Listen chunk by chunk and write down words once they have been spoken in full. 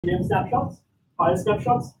VM snapshots, file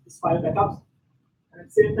snapshots, is file backups, and at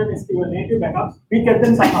the same time SQL native backups. We get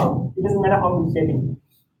them somehow. It doesn't matter how we get it,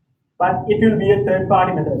 but it will be a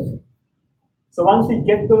third-party method. So once we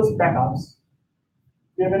get those backups,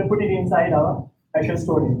 we're going to put it inside our Azure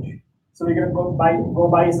storage. So we're going to go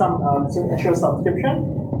buy some Azure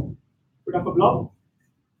subscription, put up a blob,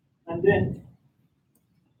 and then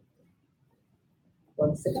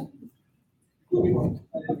 1 second.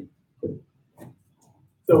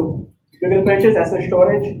 So we're going to purchase Azure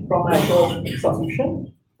storage from Azure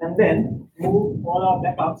subscription, and then move all our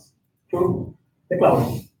backups to the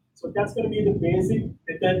cloud. So that's going to be the basic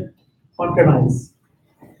method on-premise.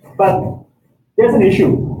 But there's an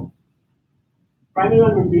issue. Primary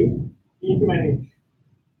one would be need to manage,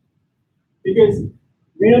 because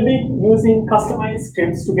we'll be using customized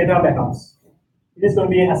scripts to get our backups. It is going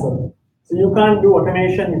to be a hassle. So you can't do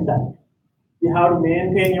automation with that. You have to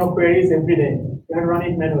maintain your queries every day. You have to run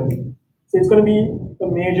it manually. So it's going to be a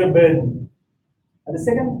major burden. And the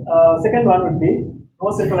second one would be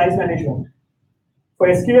no centralized management. For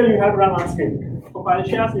SQL, you have to run one script. For file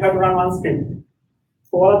shares, you have to run one script.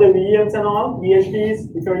 For all the VMs and all,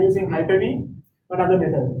 VHDs, if you're using Hyper-V, another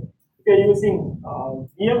method. If you're using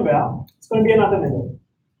VMware, it's going to be another method.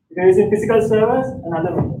 If you're using physical servers,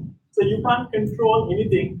 another method. So you can't control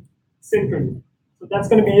anything centrally. So that's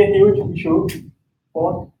going to be a huge issue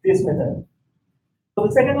for this method. So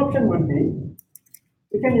the second option would be,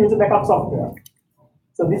 you can use a backup software.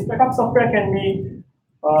 So this backup software can be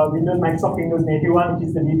Microsoft Windows native one, which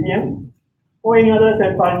is the VPN, or any other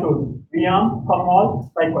third-party tool, VM,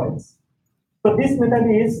 Colombo, likewise. So this method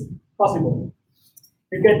is possible.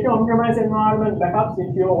 You get your on-premise environment backups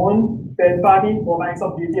into your own third-party or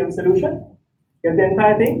Microsoft VPN solution, get the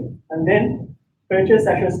entire thing, and then purchase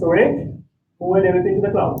Azure storage, move everything to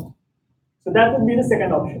the cloud. So that would be the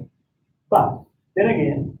second option. But then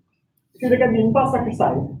again, if you look at the infrastructure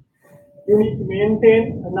side, you need to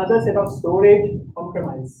maintain another set of storage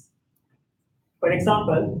on-premise. For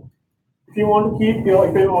example, if you want to keep if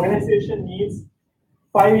your organization needs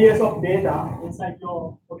 5 years of data inside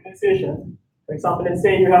your organization, for example, let's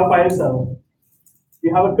say you have a file server.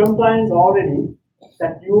 You have a compliance already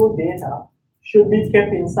that your data should be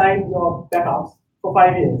kept inside your backups for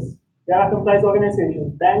 5 years. There are compliance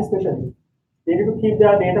organizations, banks especially. They need to keep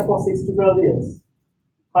their data for 6 to 12 years.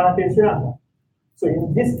 So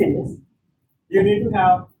in this case, you need to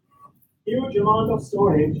have huge amount of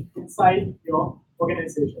storage inside your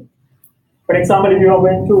organization. For example, if you are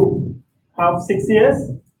going to have 6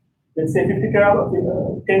 years, let's say 10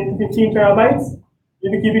 to 15 terabytes,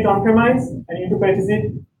 you need to keep it on-premise and you need to purchase it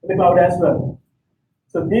in the cloud as well.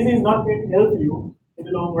 So this is not going to help you in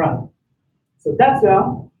the long run. So that's where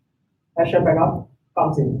Azure Backup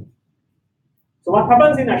comes in. So what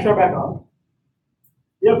happens in Azure Backup?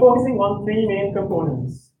 We are focusing on 3 main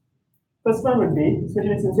components. First one would be,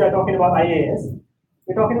 especially since we are talking about IaaS,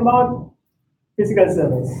 we're talking about physical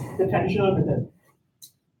servers, the traditional method.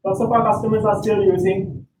 Lots of our customers are still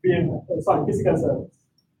using physical servers.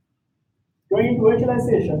 Going into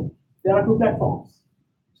virtualization, there are 2 platforms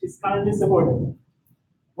which is currently supported.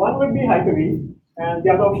 One would be Hyper-V, and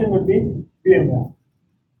the other option would be VMware.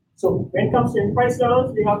 So when it comes to enterprise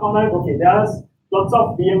levels, we have found out, okay, there are lots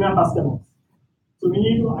of VMware customers. So we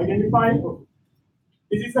need to identify, okay,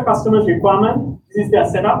 this is the customer's requirement, this is their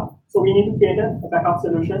setup, so we need to cater a backup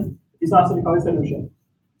solution, disaster recovery solution.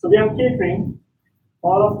 So we are catering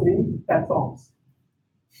all of 3 platforms.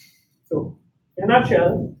 So in a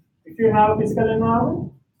nutshell, if you have a physical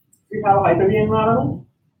environment, if you have a Hyper-V environment,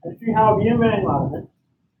 and if you have a VMware environment,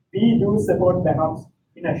 we do support backups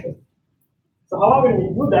in Azure. So how will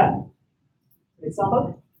we do that? For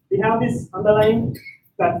example, we have this underlying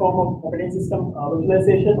platform of operating system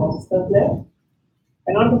virtualization or system layer.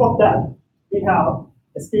 And on top of that, we have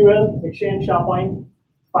SQL, Exchange, SharePoint,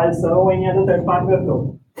 file server, or any other third-party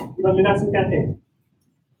workload. Even Linux you can take.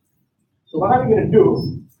 So what are we going to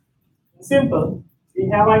do? Simple. We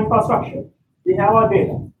have our infrastructure. We have our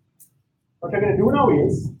data. What we're going to do now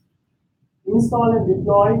is install and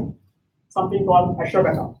deploy something called Azure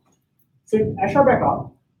Backup. So in Azure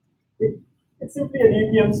Backup, it's simply a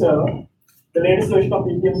VPN server, the latest version of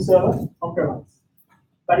VPN server on-premise.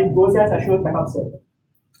 But it goes as Azure Backup server.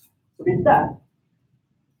 So with that,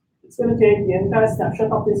 it's going to take the entire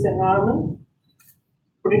snapshot of this environment,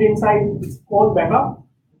 put it inside its own backup,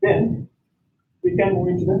 then we can move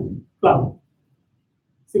it to the cloud.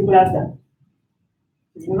 Simple as that.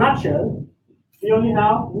 In a nutshell, we only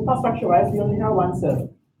have, infrastructure-wise, we only have one server.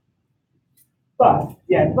 But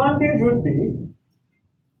the advantage would be,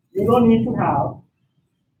 you don't need to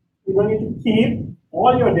keep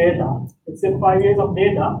all your data let's say 5 years of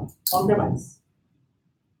data on premise.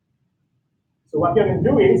 So what you're going to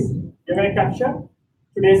do is you're going to capture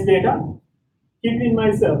today's data, keep it in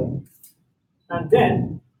my server, and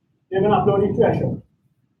then you're going to upload it to Azure.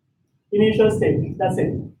 Initial stage, that's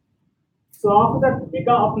it. So after that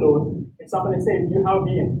mega upload, example, let's say if you have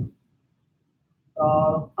VM,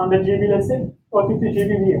 100 GB, let's say, or 50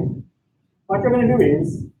 GB VM. What you're going to do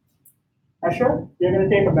is Azure, you're going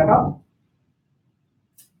to take a backup.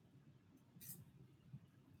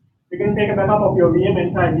 You're going to take a backup of your VM,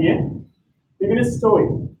 entire VM. You're going to store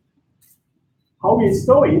it. How we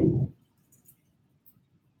store it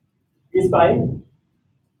is by,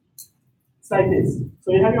 it's like this.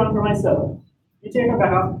 So you have your on-premise server. We take a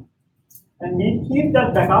backup, and we keep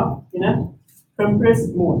that backup in a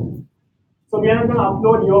compressed mode. So we are not going to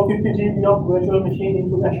upload your 50 GB of virtual machine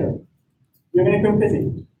into Azure. You're going to compress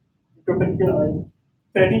it.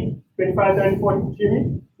 30, 25, 30, 40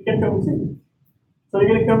 GB, you can compress it. So you're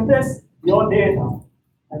going to compress your data,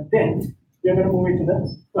 and then you're going to move it to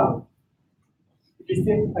the cloud, which is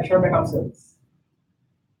the Azure Backup Service.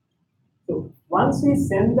 So once we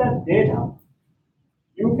send that data,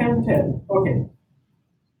 you can tell, okay,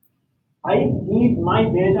 I need my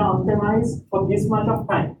data on-premise for this much of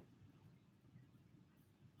time.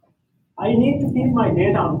 I need to keep my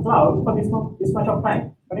data on cloud for this much of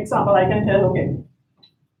time. For example, I can tell, okay,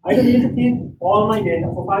 I don't need to keep all my data.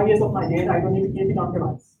 For 5 years of my data, I don't need to keep it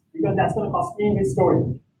on-premise because that's going to cost me in this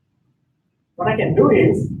storage. What I can do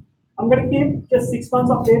is, I'm going to keep just 6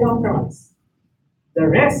 months of data on-premise. The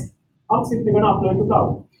rest, I'm simply going to upload to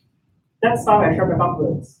cloud. That's how Azure Backup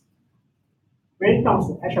works. When it comes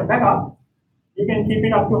to Azure Backup, you can keep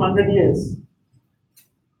it up to 100 years.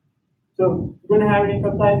 So you don't have any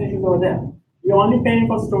compliance issues over there. You're only paying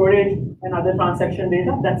for storage and other transaction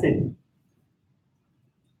data, that's it.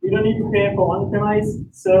 You don't need to pay for on-premise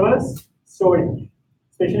servers storage,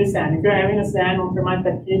 especially SAN. If you're having a SAN on-premise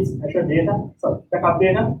that keeps Azure data, sorry, backup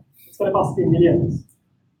data, it's going to cost you millions.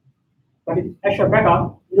 But with Azure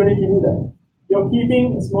Backup, you don't need to do that. You're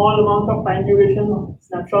keeping a small amount of time duration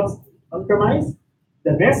snapshots on-premise,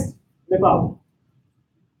 the rest, the cloud.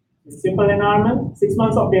 It's a simple environment, 6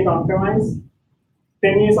 months of data on-premise,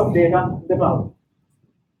 10 years of data in the cloud.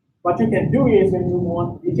 What you can do is when you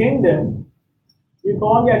want to retain them, you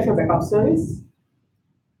call the Azure Backup Service,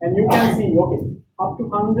 and you can see, okay, up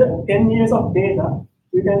to 10 years of data,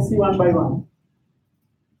 you can see one by one.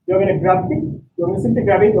 You're going to grab it, you're going to simply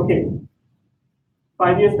grab it, okay,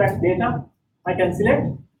 5 years back data, I can select,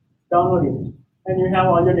 download it, and you have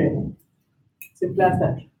all your data. Simple as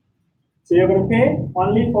that. So you're going to pay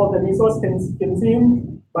only for the resource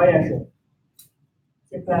consumed by Azure.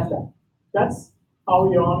 Simple as that. That's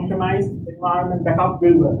how your on-premise environment backup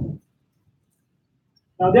will work.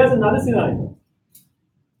 Now there's another scenario.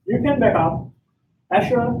 You can backup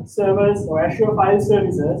Azure servers or Azure file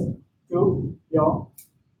services to your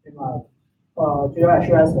environment, to your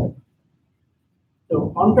Azure as well.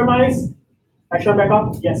 So on-premise Azure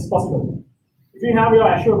backup, yes, possible. If you have your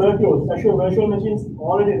Azure workloads, Azure virtual machines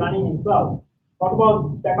already running in cloud, what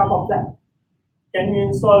about backup of that? Can you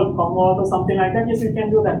install Colombo or something like that? Yes, you can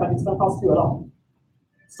do that, but it's going to cost you a lot.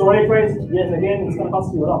 Storage-wise, yes, again, it's going to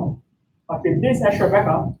cost you a lot. But with this Azure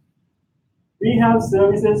backup, we have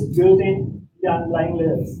services built in the underlying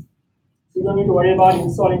layers. So you don't need to worry about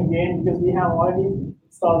installing again because we have already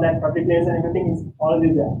installed that public layers and everything is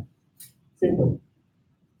already there. Simple.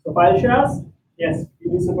 So file shares, yes,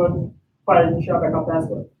 we do support file share backup as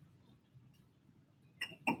well.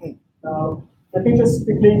 Now, let me just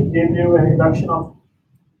quickly give you an introduction of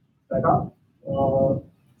backup to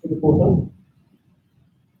the portal.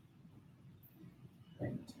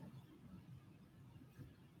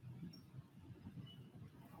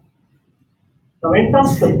 Now, when it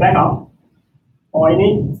comes to backup or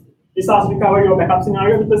any disaster recovery or backup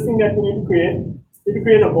scenario, the first thing that we need to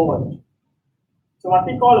create a vault. So what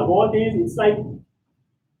we call a vault is it's like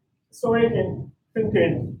storage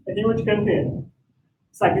container, a huge container.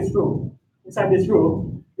 It's like this room. Inside this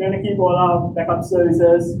room, we're going to keep all our backup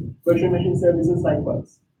services, virtual machine services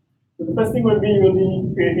likewise. So the first thing will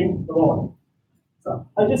be creating the vault. So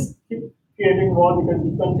I'll just keep creating vault because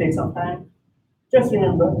it's going to take some time. Just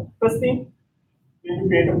remember, first thing, you need to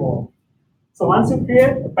create a vault. So once you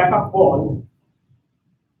create a backup vault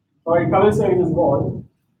or a recovery services vault,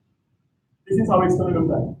 this is how it's going to look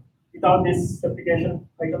like without this application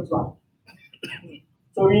items one.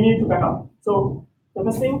 So we need to backup. So the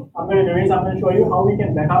first thing I'm going to do is I'm going to show you how we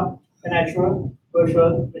can backup an actual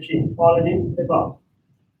virtual machine already in the cloud.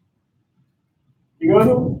 You go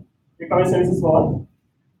to recovery services vault,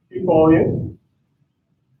 you call it,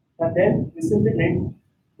 and then you simply click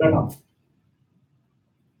backup.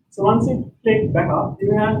 So once you click backup, you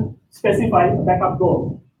can specify a backup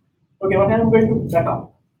goal. Okay, what am I going to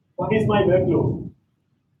backup? What is my workload?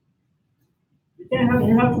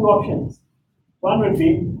 You have two options. One would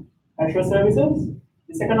be Azure services.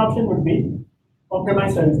 The second option would be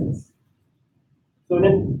on-premise services. So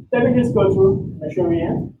let me just go through Azure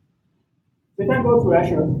VM. If I go through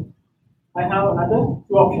Azure, I have another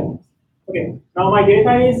two options. Okay, now my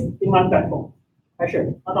data is in one platform,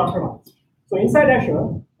 Azure, not on-premise. So inside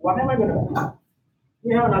Azure, what am I going to do?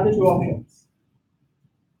 We have another two options: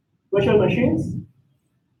 virtual machines,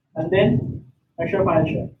 and then Azure file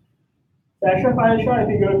share. So Azure file share,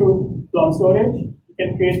 if you go to blob storage, you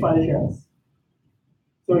can create file shares.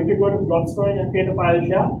 So if you go to blob storage and create a file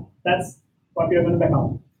share, that's what you're going to back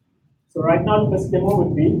up. So right now, the best demo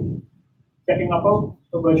would be backing up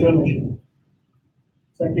a virtual machine.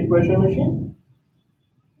 So I click virtual machine,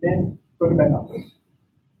 then go to backup.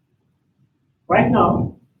 Right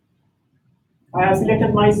now, I have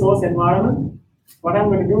selected my source environment. What I'm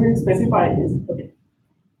going to do is specify is, okay,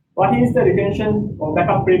 what is the retention or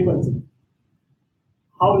backup frequency?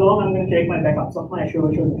 How long I'm going to take my backups of my Azure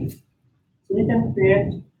virtual machine? So we can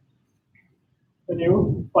create a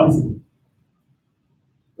new policy.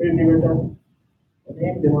 We'll give it a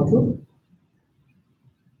name, demo2.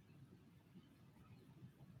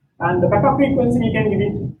 And the backup frequency, we can give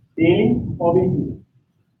it daily or weekly.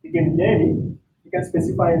 You can daily, you can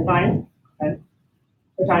specify a time and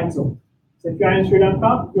a time zone. So if you are in Sri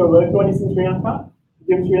Lanka, your workload is in Sri Lanka,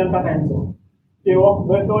 give Sri Lanka time zone. If your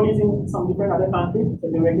workload is in some different other country, so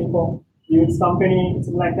you're working for US company,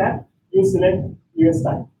 something like that, you select US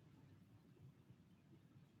time.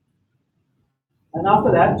 And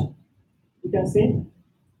after that, you can see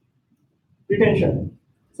retention.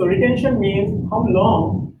 So retention means how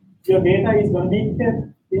long your data is going to be kept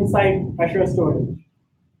inside Azure storage.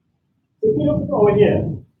 So if you look over here,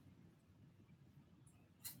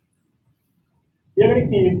 we are going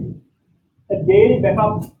to keep a daily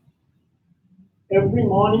backup every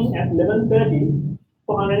morning at 11:30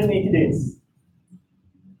 for 180 days.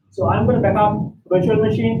 So I'm going to back up virtual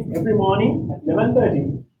machine every morning at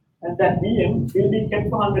 11:30, and that VM will be kept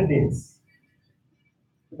for 100 days.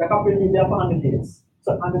 The backup will be there for 100 days,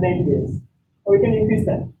 so 180 days. Or we can increase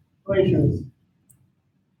that, no issues.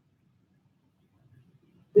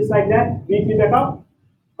 Just like that, weekly backup,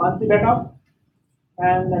 monthly backup,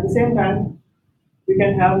 and at the same time, we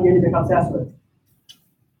can have yearly backups as well.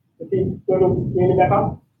 Okay, go to yearly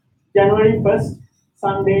backup. January 1st,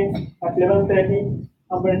 Sunday at 11:30,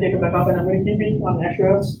 I'm going to take a backup and I'm going to keep it on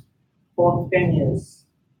Azure for 10 years.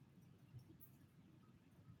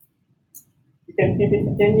 You can keep it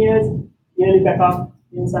for 10 years, yearly backup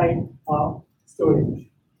inside our storage.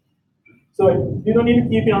 So you don't need to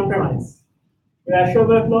keep it on-premise. Your Azure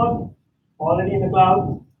workload, already in the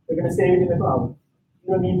cloud, you're going to save it in the cloud.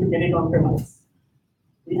 You don't need to get it on-premise.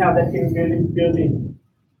 We have that capability built in.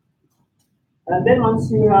 And then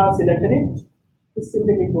once you have selected it, just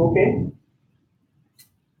simply click OK.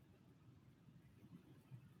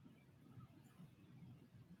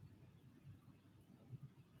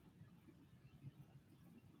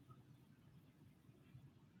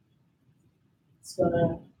 It's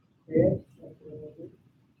gonna create.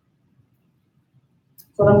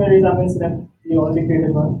 So I'm going to select the already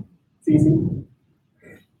created one. It's easy.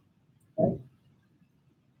 Right?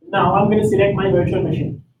 Now I'm going to select my virtual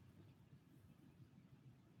machine.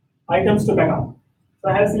 Items to backup. So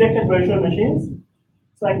I have selected virtual machines.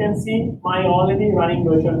 So I can see my already running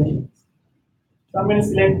virtual machines. So I'm going to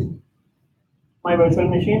select my virtual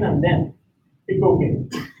machine and then click OK.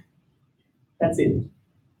 That's it.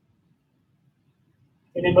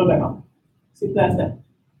 Enable backup. Simple as that.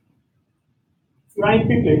 If you run it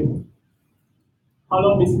quickly, how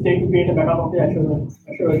long does it take to create a backup of the Azure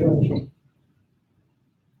virtual machine?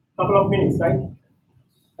 Couple of minutes, right?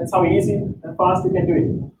 That's how easy and fast you can do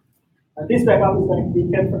it. And this backup is going to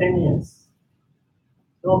be kept for 10 years.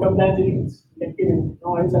 No compliance issues. You can keep it,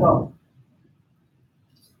 no worries at all.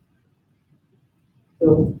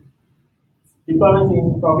 So, deployment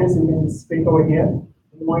in progress, you can just click over here,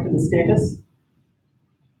 monitor the status.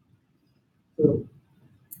 So,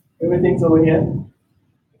 everything's over here.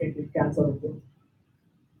 Okay, click cancel it.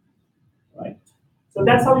 Right. So,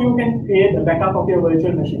 that's how you can create a backup of your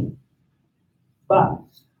virtual machine. But,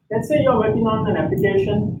 let's say you're working on an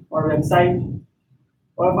application or a website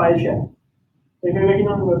or a file share. So if you're working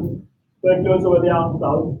on workloads over there on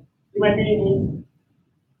cloud, you might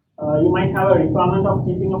have a requirement of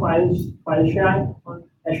keeping a file share on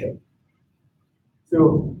Azure.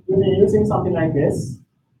 So you'll be using something like this.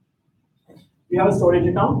 You have a storage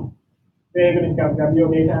account where you're going to grab your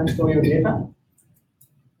data and store your data.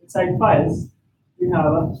 inside files, you have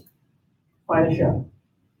a file share.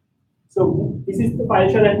 So this is the file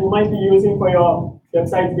share that you might be using for your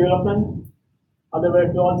website development, other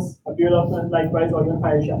workloads, development, likewise, or your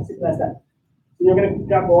file share, simple as that. So you're going to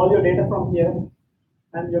grab all your data from here,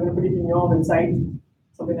 and you're going to put it in your website,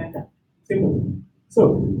 something like that. Simple.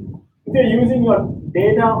 So if you're using your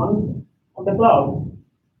data on the cloud,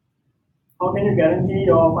 how can you guarantee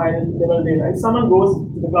your file level data? If someone goes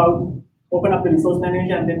to the cloud, open up the resource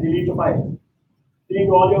manager, and then delete your file, delete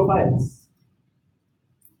all your files,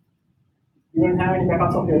 you don't have any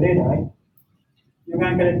backups of your data, right? You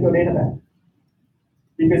can't collect your data back.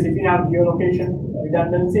 Because if you have geolocation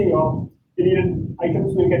redundancy, your deleted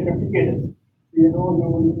items will get replicated. You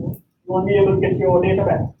won't be able to get your data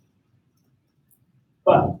back.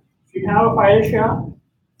 But if you have a file share,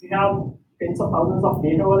 if you have tens of thousands of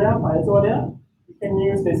data over there, files over there, you can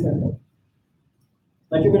use this method.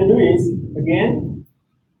 What you're going to do is, again,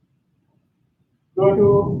 go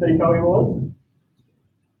to the recovery vault,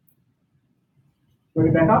 go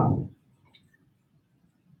to backup,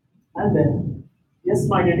 and then, yes,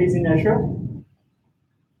 my data is in Azure,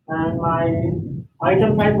 and my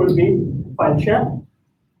item type would be file share.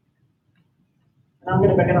 And I'm going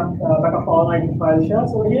to back up all my file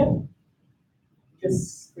shares over here.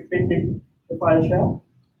 Just quickly click the file share.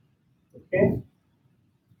 Okay.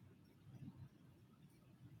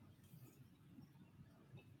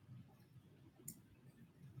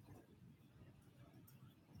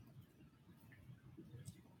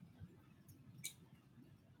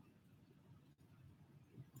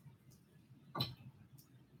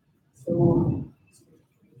 So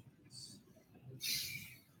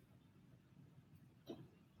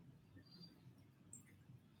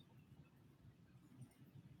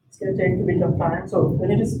it's going to take a bit of time. So let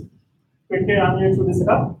me just quickly run you through the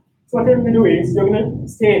setup. So what you're going to do is you're going to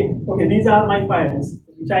say, okay, these are my files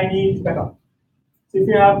which I need to backup. So if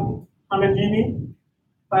you have 100 GB,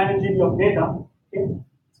 500 GB of data, okay,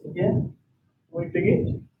 so here, we click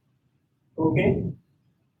it, okay,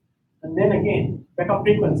 and then again, backup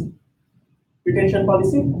frequency, retention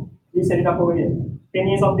policy, we set it up over here. 10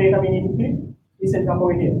 years of data we need to keep, we set it up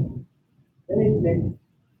over here. Then we click,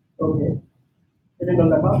 okay, enable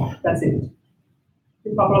backup, that's it.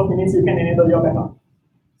 In a couple of minutes, you can enable your backup.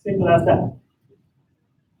 Simple as that.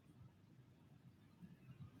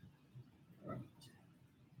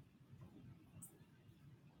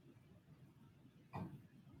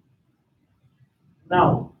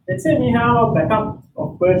 Now, let's say we have a backup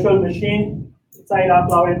of virtual machine inside our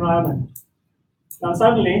cloud environment. Now,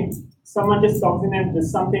 suddenly, someone just logs in and does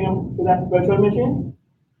something to that virtual machine,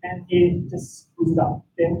 and he just screws it up.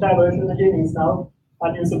 The entire virtual machine is now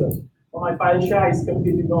unusable. So my file share is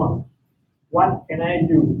completely gone. What can I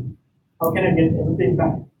do? How can I get everything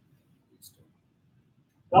back?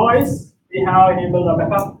 Now, we have enabled a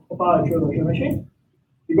backup of our Azure virtual machine.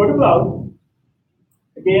 We go to cloud.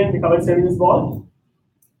 Again, we cover service vault.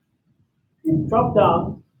 We drop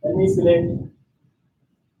down and we select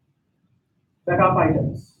backup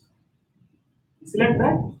items. We select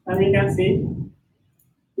that, and we can see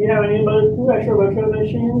we have enabled 2 Azure virtual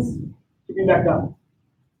machines to be backed up.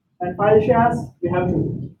 And file shares, we have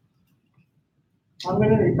 2. I'm going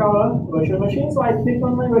to recover virtual machine, so I click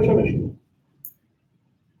on my virtual machine.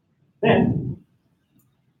 Then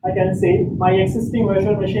I can see my existing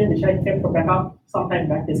virtual machine, which I kept for backup sometime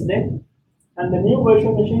back yesterday, and the new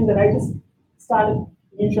virtual machine that I just started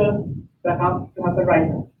initial backup to happen right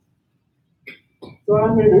now. So what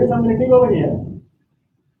I'm going to do is I'm going to click over here,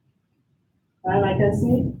 and I can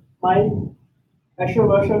see my Azure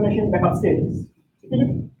virtual machine backup status. If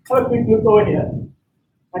you have a quick look over here,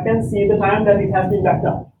 I can see the time that it has been backed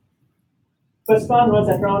up. First one was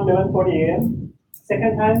at around 11:40 a.m.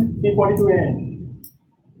 Second time, 3:42 a.m.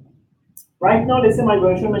 Right now, let's say my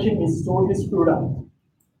virtual machine is totally screwed up.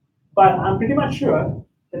 But I'm pretty much sure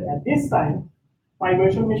that at this time, my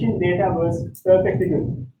virtual machine data was perfectly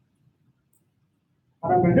good.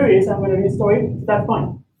 What I'm going to do is I'm going to restore it to that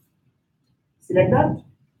point. Select that.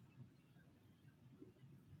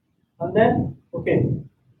 And then, okay,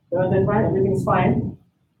 then fine, everything's fine.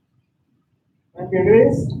 What I'm going to do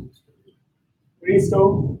is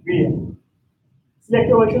restore VM. Select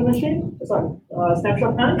your virtual machine,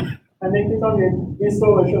 snapshot time, and then click on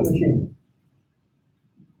restore virtual machine.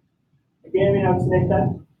 Again, we have to select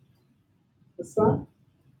that. This one.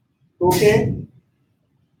 Okay.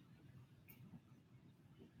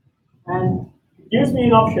 And it gives me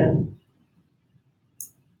an option.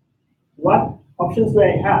 What options do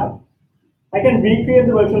I have? I can recreate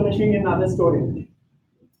the virtual machine in another storage.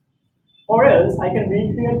 Or else I can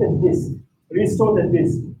recreate the disk, restore the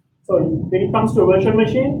disk. So when it comes to a virtual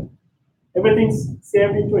machine, everything's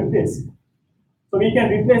saved into a disk. So we can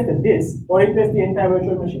replace the disk or replace the entire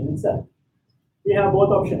virtual machine itself. We have both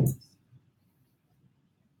options.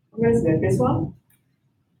 I'm going to select this one,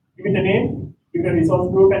 give it a name, give it a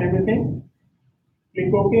resource group and everything.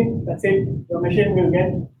 Click OK. That's it. The machine will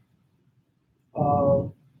get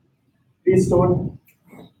restored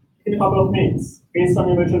in a couple of minutes based on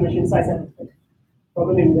your virtual machine size and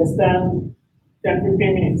probably less than 10-15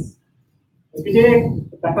 minutes. If you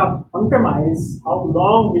take the backup on-premise, how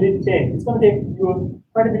long will it take? It's going to take you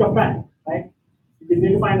quite a bit of time, right? If you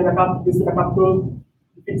need to find the backup, use the backup tool,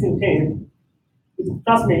 if it's in tail.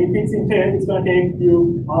 Trust me, if it's in tail, it's going to take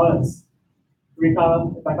you hours to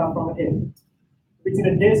recover the backup from a tail. If it's in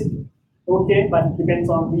a disk, okay, but it depends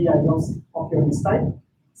on the IOS of your disk type.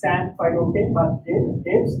 SAN, quite okay, but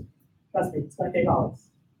tapes, trust me, it's going to take hours.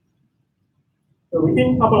 So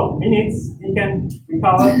within a couple of minutes, we can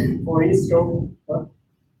recover or restore the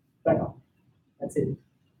backup. That's it.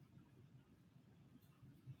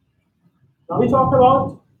 Now we talked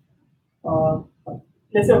about,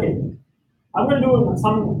 let's say, okay, I'm going to do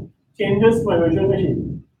some changes to my virtual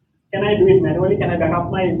machine. Can I do it manually? Can I back up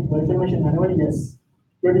my virtual machine manually? Yes.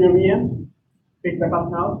 Go to your VM, click backup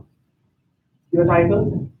now, your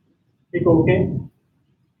title, click OK,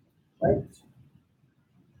 right?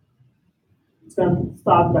 It's going to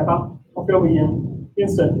start backup of your VM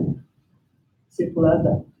instantly. Simple as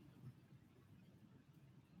that.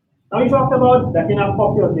 Now we talked about backing up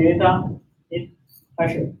of your data in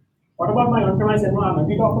Azure. What about my on-premise environment?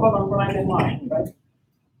 We talked about on-premise environment, right?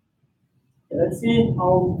 Okay, let's see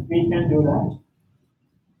how we can do that.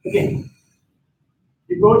 Okay,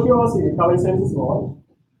 you go to your recovery services vault.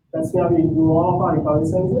 That's where we do all of our recovery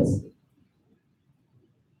services.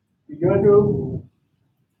 You go to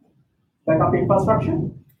backup infrastructure,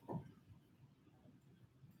 and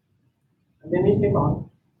then we click on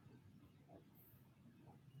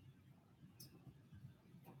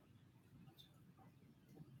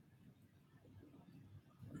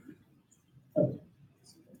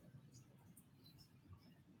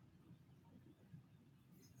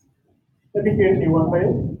let me create a new one for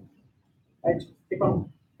you. Right, click on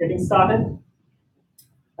getting started.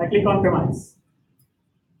 I click on premise.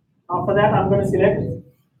 After that, I'm going to select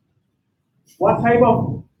what type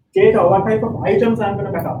of data, what type of items I'm going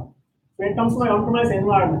to back up. When it comes to my on-premise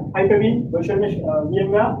environment, Hyper-V, virtual machine,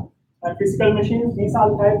 VMware, and physical machines, these are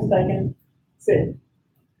the types that I can say.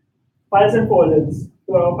 Files and folders,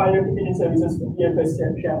 file replication services,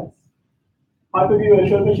 EFS shares. Hyper-V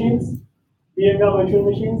virtual machines, VMware virtual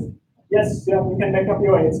machines. Yes, you can back up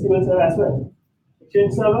your SQL server as well.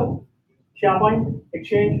 Exchange server, SharePoint,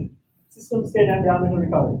 Exchange, system state, and environmental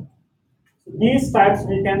recovery. So these types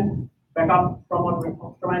we can back up from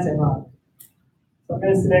on-premise environment. So I'm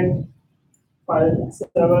going to select file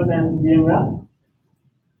servers and VMware,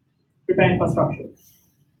 prepare infrastructure.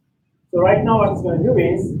 So right now what it's going to do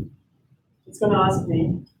is, it's going to ask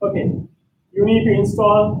me, okay, you need to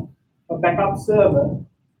install a backup server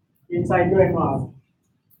inside your environment.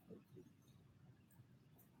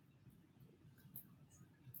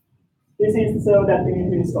 This is the server that we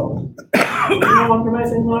need to install. In our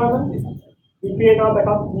on-premise environment, we create our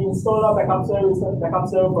backup, we install our backup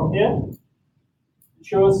server from here. It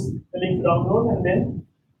shows the link to download, and then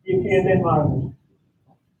we create the environment.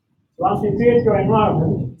 Once we create your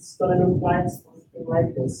environment, it's going to look like something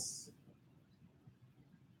like this.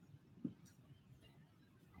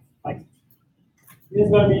 Like, this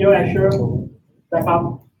is going to be your Azure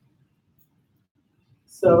backup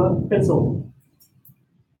server console.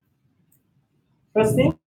 First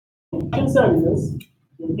thing, services,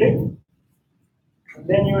 you click, and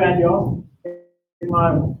then you add your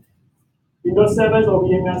environment. Windows servers or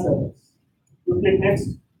VMware servers. You click next,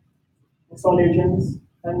 installations,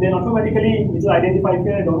 and then automatically it will identify if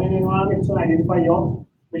you're a domain environment, it will identify your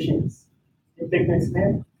machines. You click next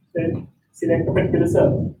name, then select a particular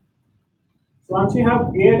server. So once you have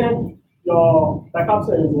created your backup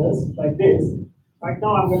services like this, right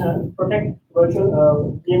now I'm going to protect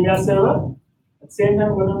virtual VMware server. At the same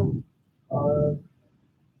time, I'm going to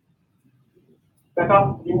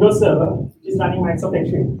backup Windows server, which is running Microsoft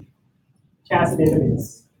Exchange, which has a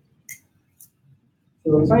database.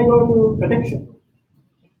 So if I go to protection,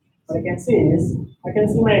 what I can see is, I can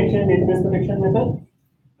see my Exchange database protection method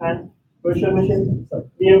and virtual machine,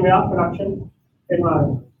 VMware production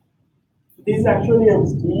environment. This is actually a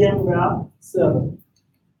VMware server.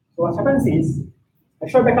 So what happens is,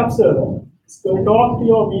 Azure Backup Server is going to talk to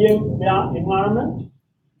your VMware environment,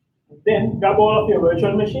 and then grab all of your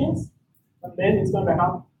virtual machines, and then it's going to back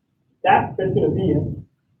up that particular VM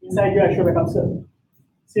inside your Azure Backup Server.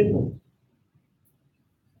 Simple.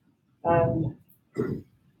 And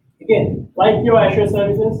again, like your Azure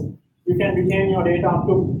services, you can retain your data up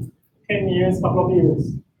to 10 years, couple of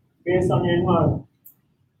years, based on your environment.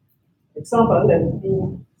 Example, let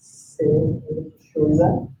me say, let me show you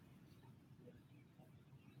that.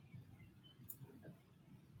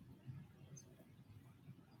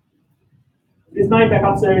 This is my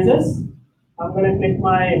backup services. I'm going to click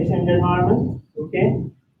my Exchange environment. Okay.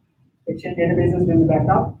 Exchange databases will be backed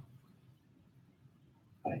up.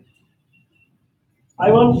 Right. I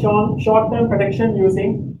want short-term protection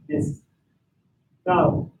using this.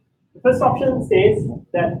 Now, the first option says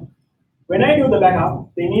that when I do the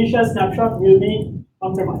backup, the initial snapshot will be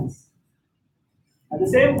on-premise. At the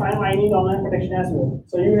same time, I need online protection as well.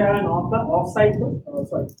 So you have an on-site,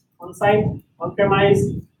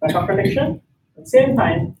 on-premise backup protection. At the same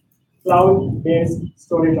time, cloud-based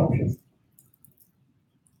storage option.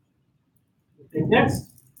 Click next.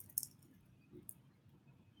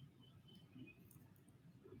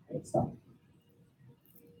 Next up.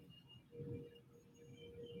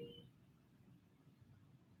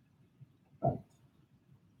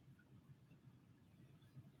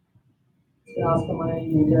 Ask for my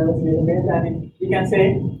details database, and you can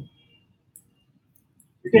say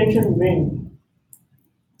retention win.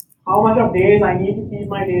 How much of days I need to keep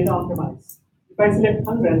my data on premise? If I select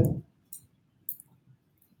 100,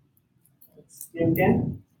 let's give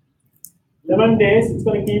 10. 11 days, it's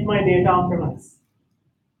going to keep my data on premise.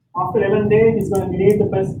 After 11 days, it's going to delete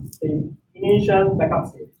the initial backup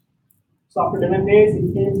state. So after 11 days,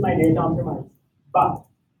 it keeps my data on premise. But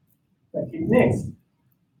if I click next,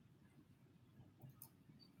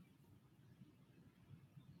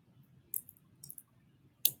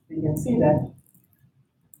 you can see that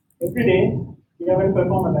every day we are going to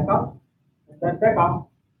perform a backup, and that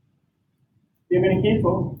backup we are going to keep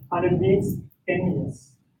for 100 weeks, 10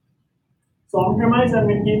 years. So on-premise I'm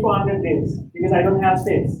going to keep for 100 days because I don't have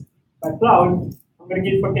space. But cloud, I'm going to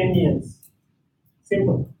keep for 10 years.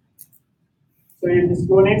 Simple. So you just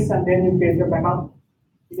go next and then you create your backup,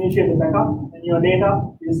 initiate the backup, and your data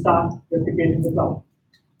will start replicating the cloud.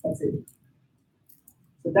 That's it.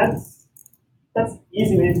 So that's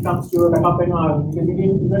easy when it comes to a backup environment because you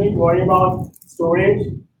don't need to worry about storage,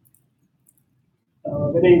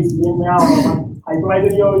 whether it's VMware or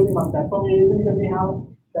hypervisor you're using, what platform you're using, because we have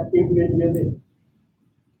that capability with it.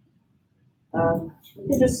 And we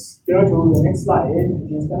can just go to the next slide,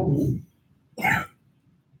 which is going to be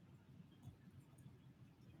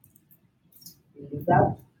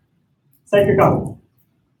that site recovery.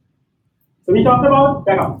 So we talked about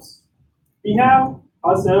backups. We have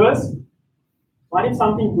our servers. What if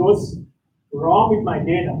something goes wrong with my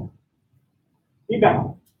data? We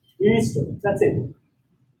backup, we restore. That's it.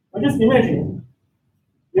 Now just imagine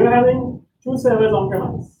you're having two servers on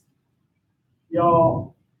premise.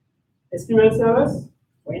 Your SQL servers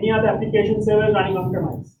or any other application server running on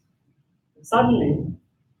premise. And suddenly,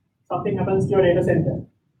 something happens to your data center.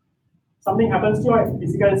 Something happens to your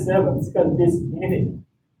physical server, physical disk, anything.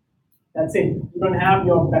 That's it. You don't have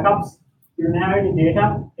your backups, you don't have any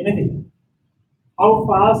data, anything. How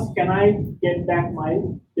fast can I get back my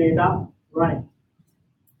data running?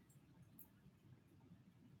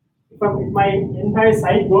 If my entire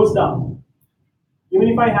site goes down, even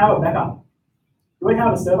if I have a backup, do I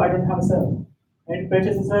have a server? I don't have a server. I need to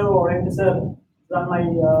purchase a server or rent a server to run my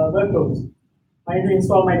workloads. I need to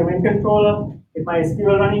install my domain controller, get my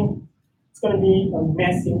SQL running. It's going to be a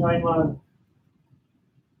mess in your environment.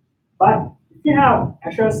 But if you have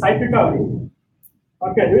Azure Site Recovery,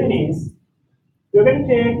 what you're doing is you're going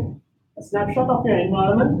to take a snapshot of your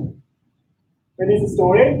environment, whether it's a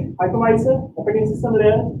storage, hypervisor, operating system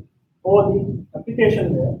layer, or the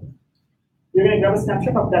application layer. You're going to grab a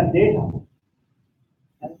snapshot of that data,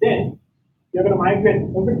 and then you're going to migrate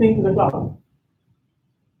everything to the cloud.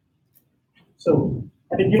 So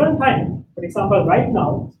at a given time, for example, right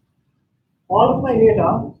now, all of my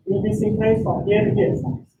data will be synchronized from here to here.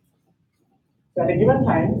 So at a given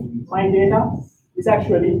time, my data is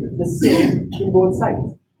actually the same in both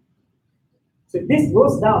sides. So if this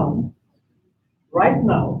goes down, right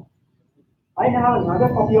now, I have another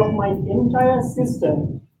copy of my entire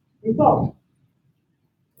system in cloud.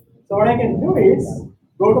 So what I can do is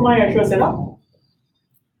go to my Azure setup.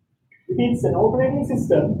 If it's an operating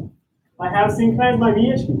system, I have synchronized my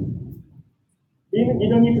VHD. We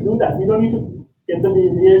don't need to do that. We don't need to get the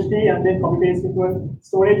VHD and then copy paste into a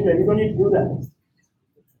storage layer. We don't need to do that.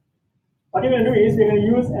 What you're going to do is we're going to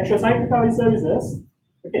use Azure Site Recovery Services.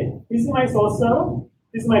 Okay, this is my source server.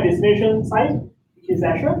 This is my destination site, which is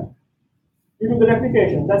Azure. You do the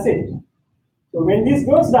replication. That's it. So when this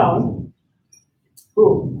goes down,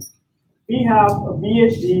 Boom. We have a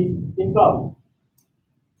VHD in cloud.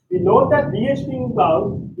 We load that VHD in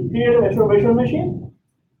cloud, we create a virtual machine.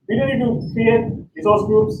 We don't need to create resource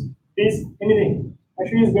groups, this, anything.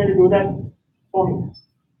 Actually, it's going to do that for me.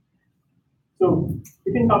 So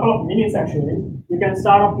within a couple of minutes, actually, you can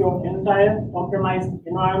start up your entire on-premise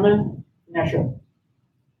environment in Azure.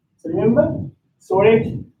 So remember,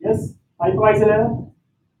 storage, yes. Hypervisor level,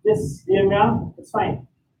 yes. VMware, it's fine.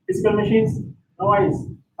 Physical machines, no worries.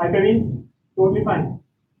 Hyper-V, totally fine.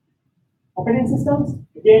 Operating systems,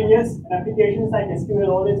 again, yes. And applications like SQL,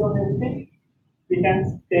 always on everything, we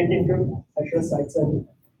can take into Azure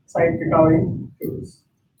site recovery tools.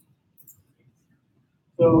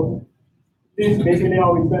 So this is basically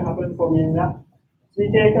how it's going to happen for VMware. So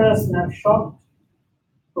we take a snapshot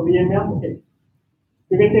for VMware. Okay.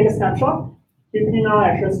 You can take a snapshot, keep it in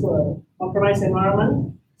our Azure on-premise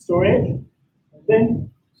environment, storage, and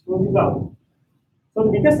then move it out. So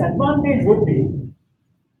the biggest advantage would be,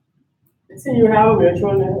 let's say you have a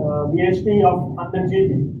virtual VHD of 100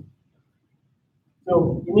 GB.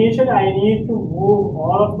 So initially, I need to move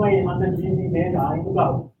all of my 100 GB data into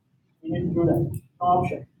cloud. You need to do that. No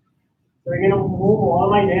option. So we're going to move all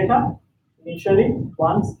my data initially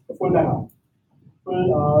once the full data, to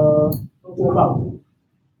the cloud.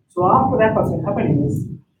 So after that, what's going to happen is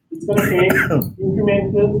it's going to take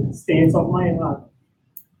incremental states of my environment.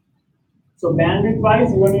 So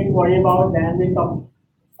bandwidth-wise, you don't need to worry about bandwidth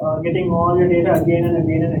of getting all your data again and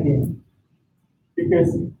again and again,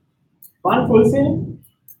 because one full scene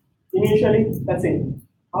initially, that's it.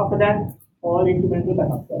 After that, all incremental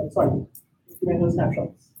incremental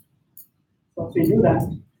snapshots. So once we do that,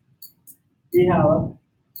 we have a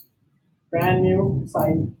brand new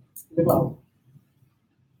site in the cloud.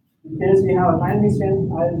 In case we have a time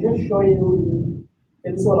restraint, I'll just show you the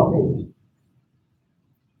console of it.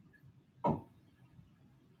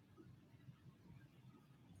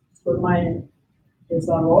 So my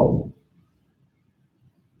SR role.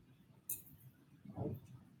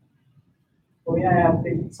 So here I have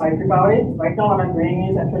the site recovery. Right now, what I'm doing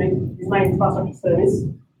is actually this is my infrastructure service.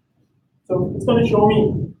 So it's going to show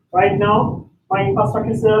me right now my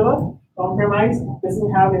infrastructure server on-premise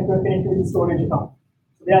doesn't have network connectivity storage account.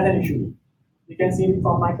 So there's an issue. You can see it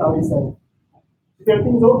from my cloud itself. If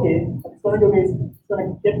everything's okay, what it's going to do is it's going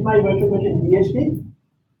to get my virtual machine VHD,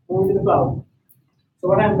 move it to the cloud. So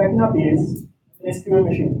what I'm backing up is an SQL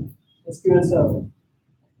machine, SQL server.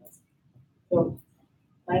 So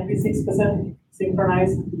 96%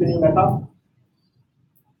 synchronized with the new backup.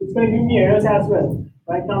 It's going to give me errors as well.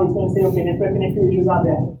 Right now, it's going to say, okay, network connectivity issues are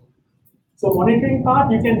there. So monitoring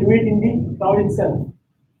part, you can do it in the cloud itself.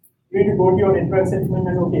 You need to go to your network settlement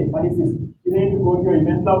and okay, what is this? You need to go to your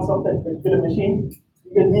event logs of that particular machine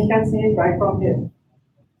because we can see it right from here.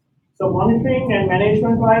 So monitoring and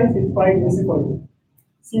management wise, it's quite easy for you.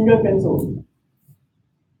 Single console.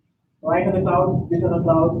 Right on the cloud, bit on the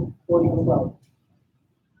cloud, code on the cloud.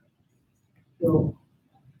 So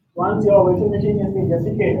once your virtual machine has been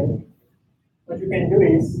deprecated, what you can do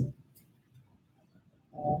is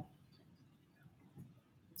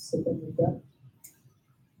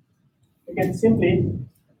you can simply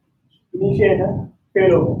initiate a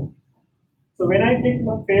failover. So when I click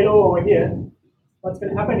the failover over here, what's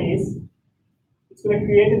going to happen is it's going to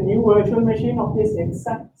create a new virtual machine of this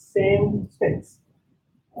exact same specs.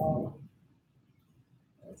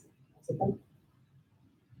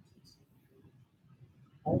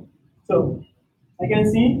 So I can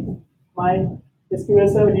see my SQL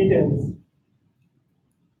Server details.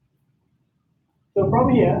 So from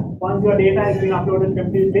here, once your data has been uploaded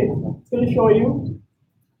completely, it's going to show you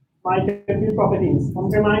my compute properties,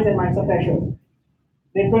 on-premise and Microsoft Azure.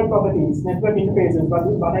 Network properties, network interfaces,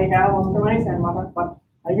 what I have on-premise and what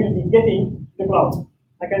I will be getting in the cloud.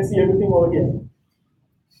 I can see everything over here.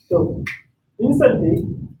 So instantly,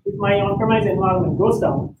 if my on-premise environment goes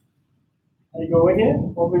down, I go over here,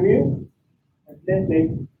 overview, and then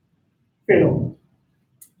click failover.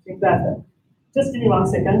 Simple as that. Just give me 1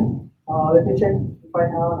 second. Let me check if I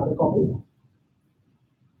have another copy.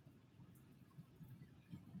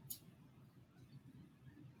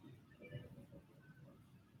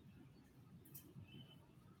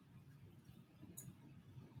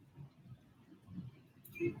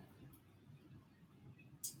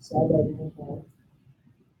 Sorry, I didn't have.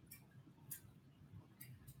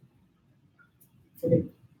 Okay.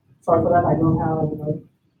 Sorry for that, I don't have another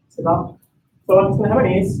setup. So what's going to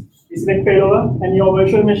happen is you select failover and your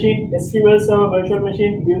virtual machine, SQL Server virtual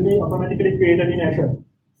machine will be automatically created in Azure.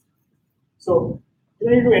 So you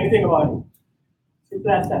don't need to do anything about it.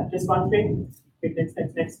 Simple as that. Just one click, click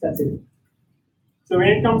next, that's it. So when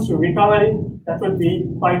it comes to recovery, that would be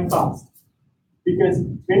quite fast. Because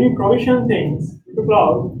when you provision things into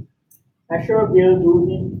cloud, Azure will do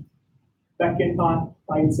the backend part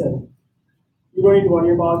by itself. You don't need to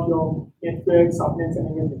worry about your network, subnets, and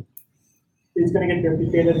everything. It's going to get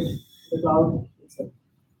replicated in the cloud itself.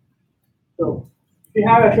 So if you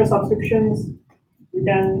have Azure subscriptions, you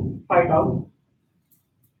can try it out.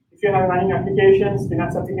 If you have running applications,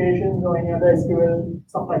 Linux applications, or any other SQL,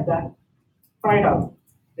 stuff like that, try it out.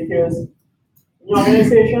 Because in your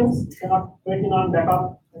organizations, if you're not working on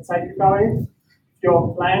backup and site recovery, if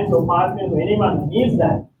your clients or partners or anyone needs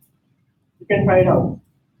that, you can try it out.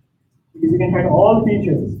 Because you can try all the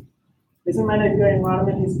features. Doesn't matter if your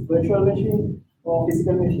environment is virtual machine or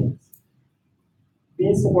physical machines.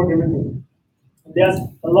 These support everything. And there's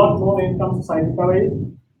a lot more when it comes to site recovery.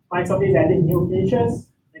 Microsoft is adding new features.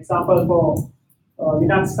 Example for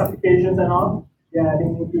Linux applications and all. They are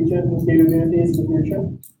adding new features, new capabilities in the future.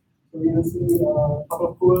 So we will see a couple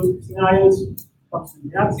of cool scenarios comes to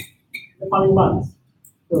Linux in the coming months.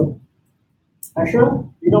 So Azure,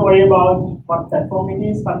 you don't worry about what platform it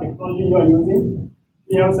is, what technology you are using.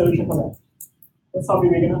 We have a solution for that. That's how we're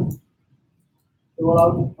going to roll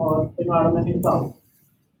out our environment in cloud.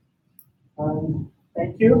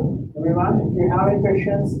 Thank you, everyone. If you have any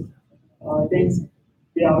questions, things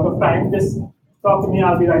we are out of time, just talk to me.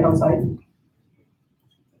 I'll be right outside.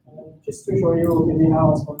 Just to show you, we have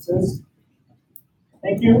our sponsors.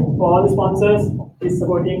 Thank you for all the sponsors. Please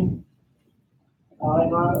supporting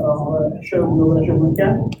our Azure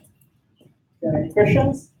Bootcamp. If you have any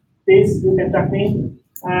questions, please you can contact me.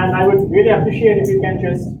 And I would really appreciate if you can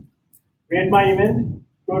just rate my event.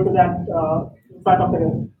 Go to that in front of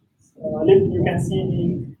the lift. You can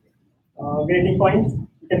see the rating point.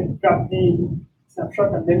 You can grab the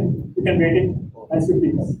snapshot and then you can rate it as you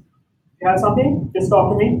please. If you have something, just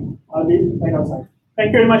talk to me. I'll be right outside.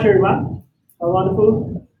 Thank you very much, everyone. Have a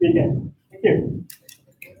wonderful weekend. Thank you.